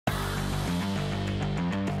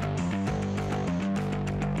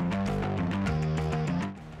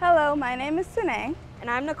Hello, my name is Sine, And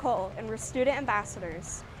I'm Nicole, and we're student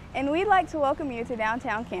ambassadors. and we'd like to welcome you to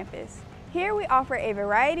downtown campus. Here we offer a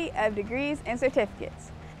variety of degrees and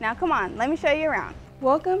certificates. Now come on, let me show you around.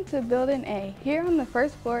 Welcome to Building A. Here on the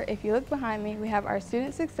first floor, if you look behind me, we have our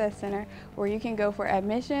Student Success Center where you can go for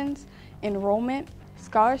admissions, enrollment,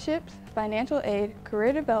 scholarships, financial aid,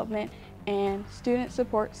 career development, and student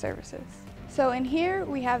support services. So in here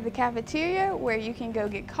we have the cafeteria where you can go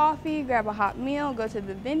get coffee, grab a hot meal, go to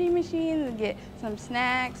the vending machines and get some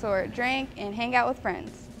snacks or a drink and hang out with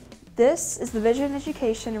friends. This is the Vision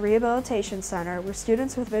Education Rehabilitation Center where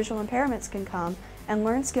students with visual impairments can come and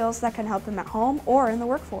learn skills that can help them at home or in the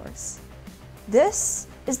workforce. This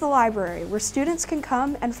is the library where students can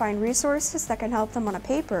come and find resources that can help them on a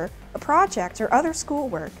paper, a project, or other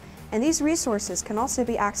schoolwork, and these resources can also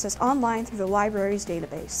be accessed online through the library's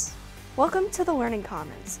database. Welcome to the Learning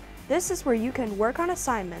Commons. This is where you can work on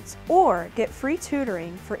assignments or get free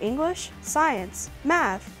tutoring for English, science,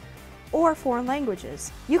 math, or foreign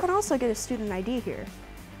languages. You can also get a student ID here.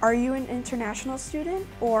 Are you an international student,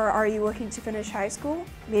 or are you looking to finish high school?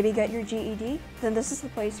 Maybe get your GED? Then this is the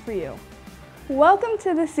place for you. Welcome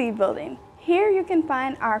to the C Building. Here you can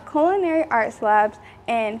find our culinary arts labs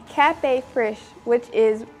and Cafe Frisch, which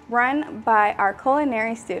is run by our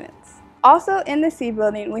culinary students. Also in the C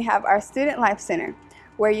Building, we have our Student Life Center,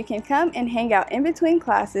 where you can come and hang out in between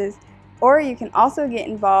classes, or you can also get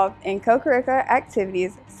involved in co-curricular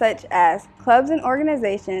activities such as clubs and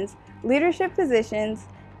organizations, leadership positions,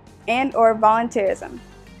 and/or volunteerism.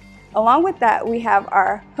 Along with that, we have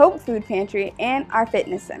our Hope Food Pantry and our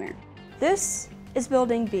Fitness Center. This is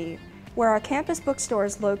Building B, where our campus bookstore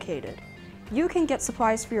is located. You can get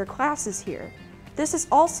supplies for your classes here. This is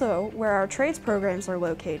also where our trades programs are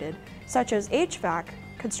located, such as HVAC,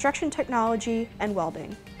 construction technology, and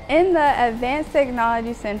welding. In the Advanced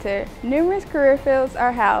Technology Center, numerous career fields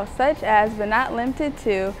are housed, such as but not limited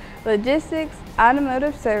to logistics,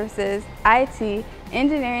 automotive services, IT,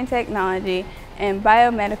 engineering technology, and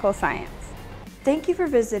biomedical science. Thank you for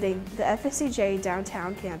visiting the FSCJ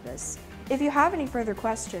downtown campus. If you have any further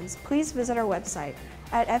questions, please visit our website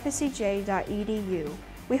at fscj.edu.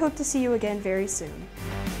 We hope to see you again very soon.